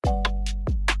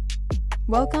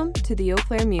Welcome to the Eau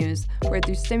Claire Muse, where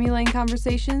through stimulating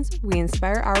conversations, we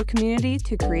inspire our community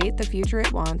to create the future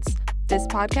it wants. This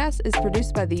podcast is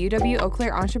produced by the UW Eau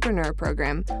Claire Entrepreneur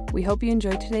Program. We hope you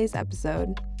enjoyed today's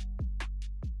episode.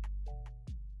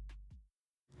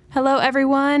 Hello,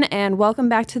 everyone, and welcome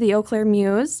back to the Eau Claire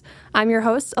Muse. I'm your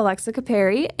host, Alexa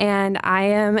Caperi, and I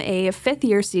am a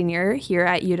fifth-year senior here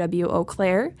at UW Eau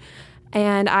Claire.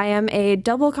 And I am a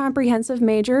double comprehensive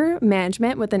major,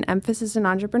 management with an emphasis in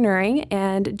entrepreneuring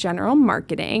and general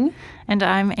marketing. And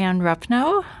I'm Ann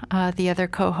Ruppno, the other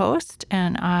co-host,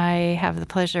 and I have the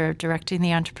pleasure of directing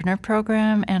the entrepreneur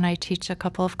program, and I teach a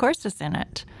couple of courses in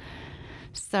it.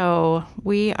 So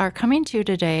we are coming to you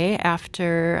today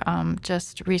after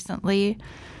just recently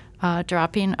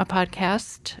dropping a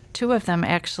podcast, two of them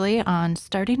actually, on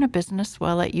starting a business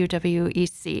well at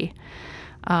UWEC.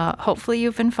 Hopefully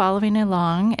you've been following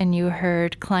along and you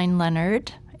heard Kleine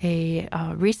Leonard, a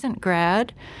recent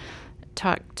grad,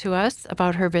 talk to us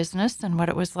about her business and what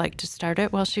it was like to start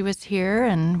it while she was here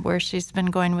and where she's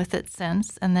been going with it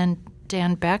since. And then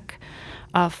Dan Beck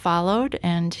followed,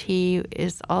 and he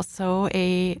is also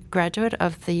a graduate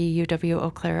of the UW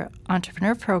Eau Claire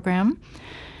Entrepreneur Program.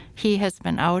 He has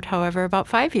been out, however, about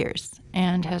 5 years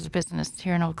and has a business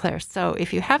here in Eau Claire. So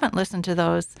if you haven't listened to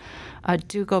those,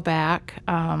 do go back.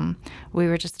 We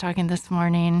were just talking this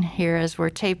morning here as we're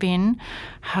taping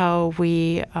how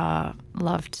we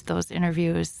loved those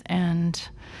interviews and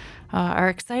are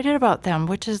excited about them,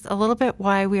 which is a little bit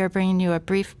why we are bringing you a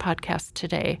brief podcast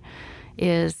today.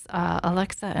 Is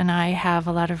Alexa and I have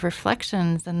a lot of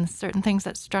reflections and certain things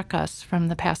that struck us from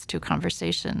the past two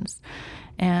conversations.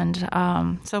 And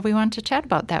so we want to chat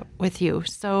about that with you.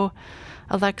 So,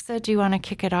 Alexa, do you want to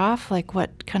kick it off? Like,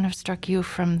 what kind of struck you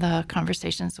from the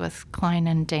conversations with Kleine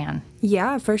and Dan?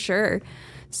 Yeah, for sure.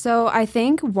 So I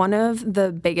think one of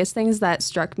the biggest things that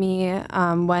struck me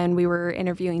when we were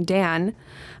interviewing Dan,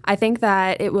 I think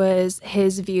that it was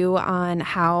his view on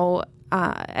how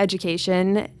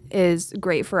education is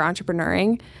great for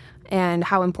entrepreneuring and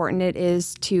how important it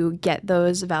is to get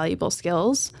those valuable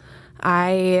skills.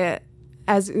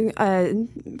 As a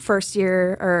first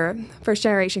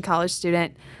generation college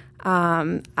student,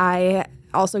 I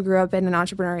also grew up in an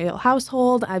entrepreneurial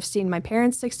household. I've seen my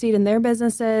parents succeed in their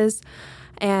businesses.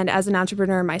 And as an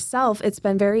entrepreneur myself, it's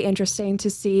been very interesting to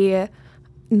see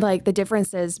like the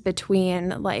differences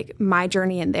between like my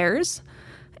journey and theirs.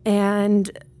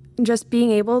 And just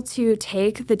being able to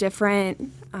take the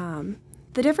different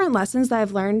lessons that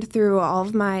I've learned through all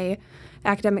of my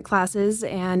academic classes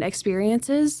and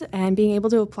experiences and being able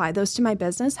to apply those to my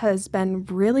business has been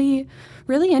really,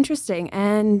 really interesting.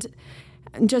 And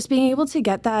just being able to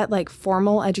get that like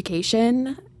formal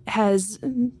education has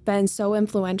been so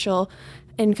influential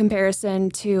in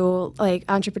comparison to like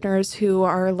entrepreneurs who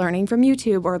are learning from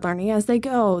YouTube or learning as they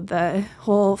go, the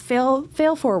whole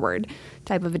fail forward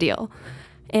type of a deal.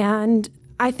 And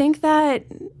I think that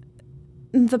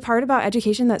the part about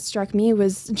education that struck me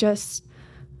was just,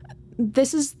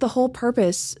 this is the whole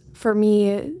purpose for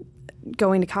me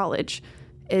going to college,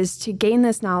 is to gain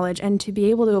this knowledge and to be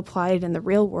able to apply it in the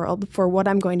real world for what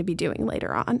I'm going to be doing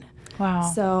later on.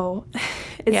 Wow. So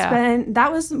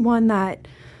that was one that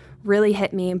really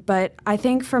hit me. But I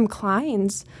think from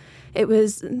Kleine's, it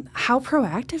was how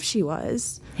proactive she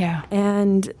was. Yeah.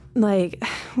 And like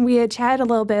we had chatted a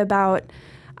little bit about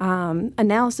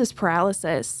analysis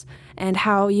paralysis and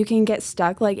how you can get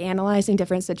stuck like analyzing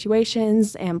different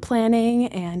situations and planning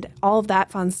and all of that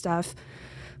fun stuff.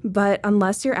 But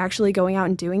unless you're actually going out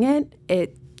and doing it,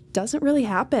 it doesn't really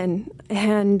happen.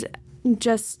 And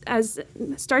just as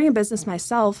starting a business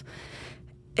myself,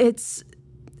 it's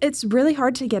really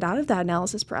hard to get out of that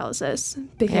analysis paralysis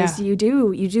because you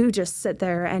do just sit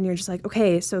there and you're just like,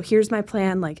 okay, so here's my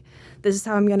plan. Like, this is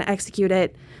how I'm going to execute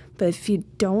it. But if you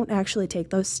don't actually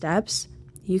take those steps,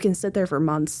 you can sit there for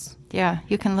months. Yeah,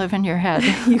 you can live in your head.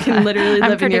 You can literally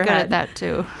live in your head. I'm pretty good at that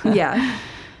too. Yeah.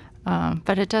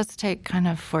 But it does take kind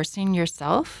of forcing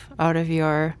yourself out of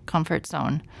your comfort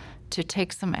zone to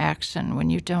take some action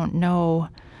when you don't know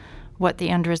what the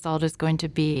end result is going to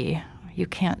be. You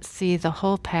can't see the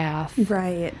whole path.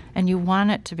 Right. And you want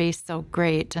it to be so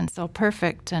great and so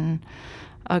perfect and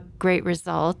a great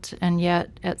result. And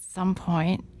yet at some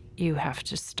point you have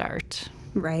to start.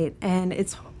 Right. And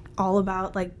it's all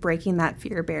about like breaking that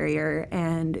fear barrier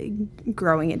and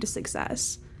growing into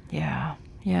success. Yeah.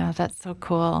 Yeah, that's so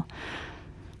cool.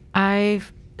 I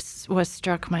was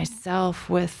struck myself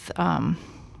with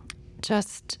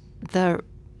just the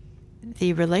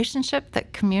relationship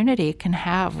that community can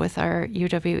have with our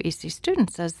UWEC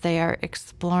students as they are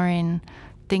exploring,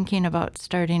 thinking about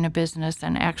starting a business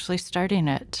and actually starting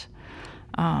it.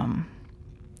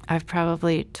 I've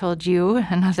probably told you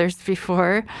and others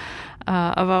before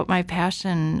about my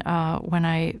passion when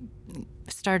I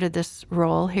started this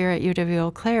role here at UW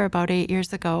Eau Claire about 8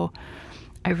 years ago.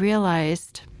 I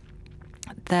realized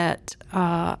that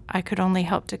I could only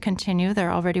help to continue.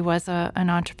 There already was an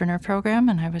entrepreneur program,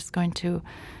 and I was going to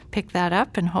pick that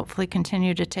up and hopefully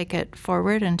continue to take it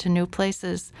forward into new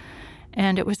places.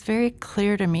 And it was very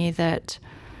clear to me that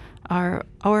our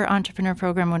entrepreneur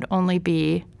program would only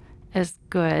be as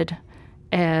good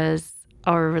as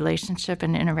our relationship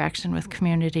and interaction with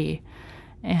community,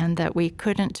 and that we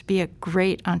couldn't be a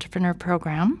great entrepreneur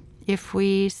program if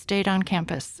we stayed on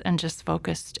campus and just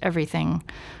focused everything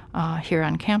here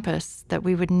on campus, that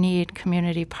we would need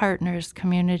community partners,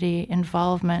 community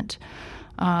involvement,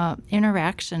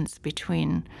 interactions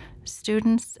between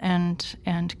students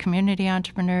and community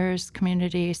entrepreneurs,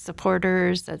 community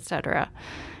supporters, etc.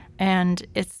 And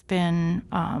it's been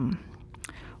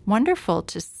wonderful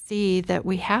to see that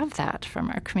we have that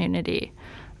from our community.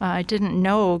 I didn't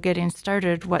know getting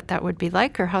started what that would be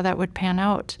like or how that would pan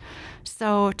out.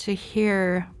 So to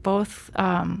hear both,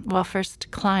 first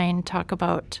Kleine talk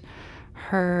about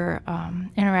her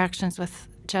interactions with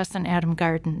Jess and Adam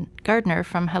Gardner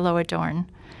from Hello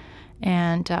Adorn,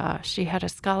 and she had a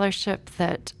scholarship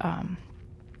that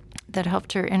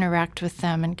helped her interact with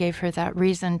them and gave her that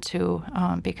reason to,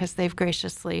 because they've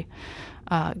graciously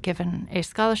given a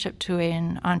scholarship to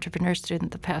an entrepreneur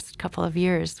student the past couple of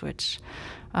years, which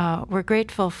we're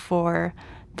grateful for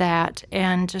that,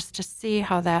 and just to see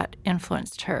how that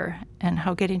influenced her and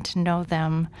how getting to know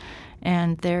them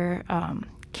and their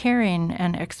caring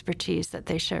and expertise that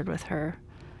they shared with her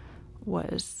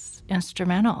was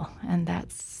instrumental, and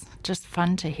that's just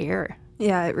fun to hear.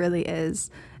 Yeah, it really is.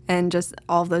 And just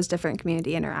all of those different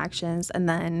community interactions, and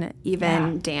then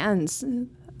even Dan's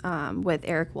with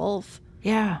Eric Wolf.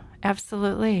 Yeah,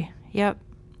 absolutely. Yep.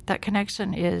 That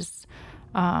connection is,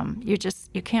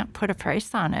 you can't put a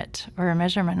price on it or a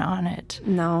measurement on it.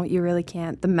 No, you really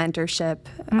can't. The mentorship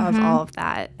of all of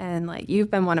that. And like, you've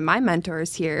been one of my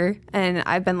mentors here, and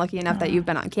I've been lucky enough that you've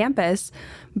been on campus,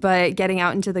 but getting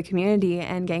out into the community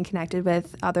and getting connected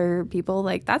with other people,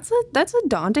 like that's a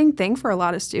daunting thing for a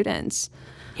lot of students.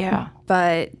 Yeah.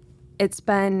 But it's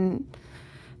been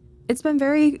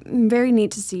very, very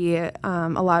neat to see a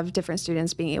lot of different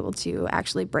students being able to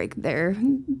actually break their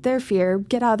fear,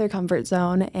 get out of their comfort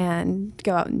zone, and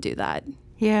go out and do that.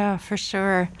 Yeah, for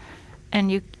sure.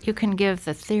 And you can give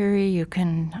the theory, you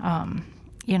can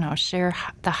share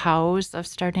the hows of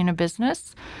starting a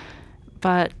business,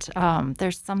 but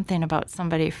there's something about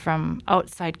somebody from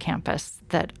outside campus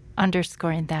that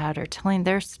underscoring that or telling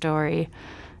their story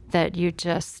that you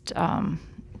just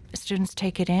students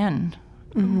take it in.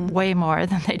 Mm-hmm. Way more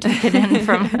than they take it in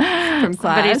from somebody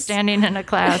class. Standing in a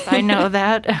class. I know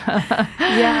that.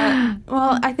 Yeah.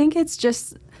 Well, I think it's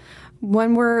just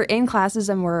when we're in classes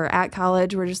and we're at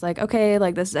college, we're just like, okay,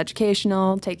 like this is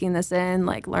educational, taking this in,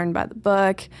 like learn by the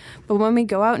book. But when we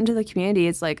go out into the community,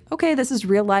 it's like, okay, this is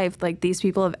real life. Like these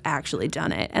people have actually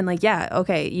done it. And like, yeah,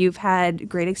 okay, you've had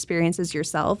great experiences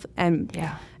yourself and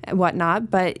whatnot,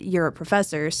 but you're a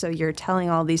professor. So you're telling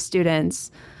all these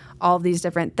students all these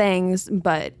different things,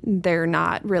 but they're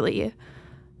not really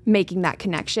making that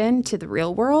connection to the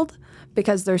real world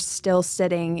because they're still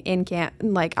sitting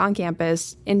on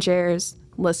campus in chairs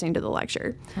listening to the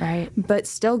lecture. Right. But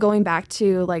still going back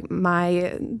to like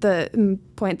the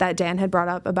point that Dan had brought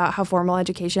up about how formal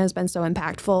education has been so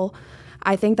impactful,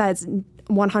 I think that's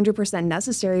 100%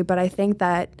 necessary, but I think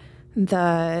that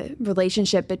the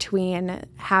relationship between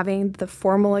having the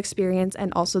formal experience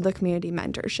and also the community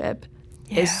mentorship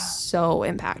is so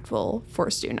impactful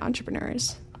for student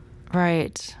entrepreneurs.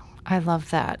 Right. I love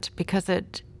that because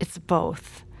it's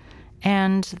both.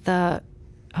 And the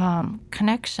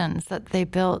connections that they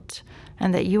built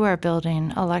and that you are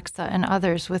building, Alexa, and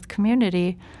others with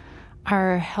community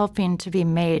are helping to be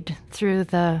made through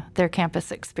their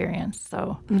campus experience.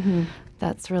 So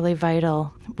that's really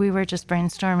vital. We were just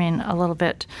brainstorming a little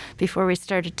bit before we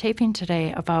started taping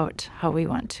today about how we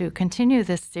want to continue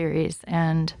this series,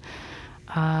 and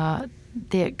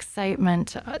the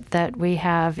excitement that we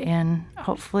have in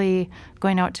hopefully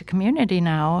going out to community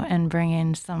now and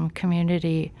bringing some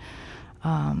community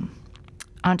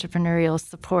entrepreneurial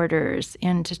supporters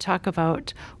in to talk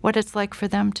about what it's like for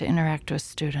them to interact with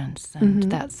students and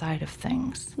that side of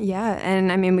things. Yeah,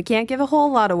 and I mean, we can't give a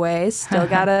whole lot away. Still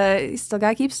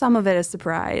gotta keep some of it a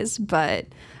surprise, but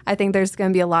I think there's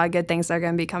going to be a lot of good things that are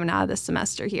going to be coming out of this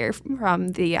semester here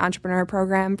from the entrepreneur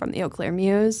program, from the Eau Claire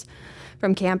Muse,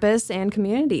 from campus and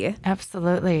community.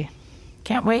 Absolutely.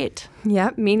 Can't wait.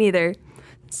 Yep, me neither.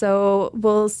 So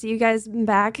we'll see you guys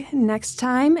back next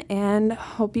time and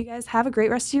hope you guys have a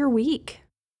great rest of your week.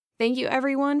 Thank you,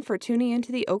 everyone, for tuning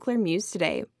into the Eau Claire Muse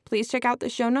today. Please check out the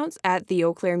show notes at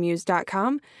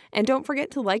theeauclairemuse.com, and don't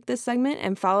forget to like this segment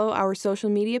and follow our social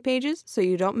media pages so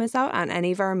you don't miss out on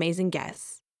any of our amazing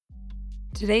guests.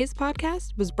 Today's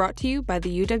podcast was brought to you by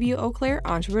the UW Eau Claire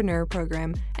Entrepreneur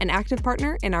Program, an active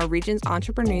partner in our region's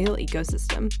entrepreneurial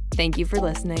ecosystem. Thank you for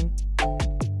listening.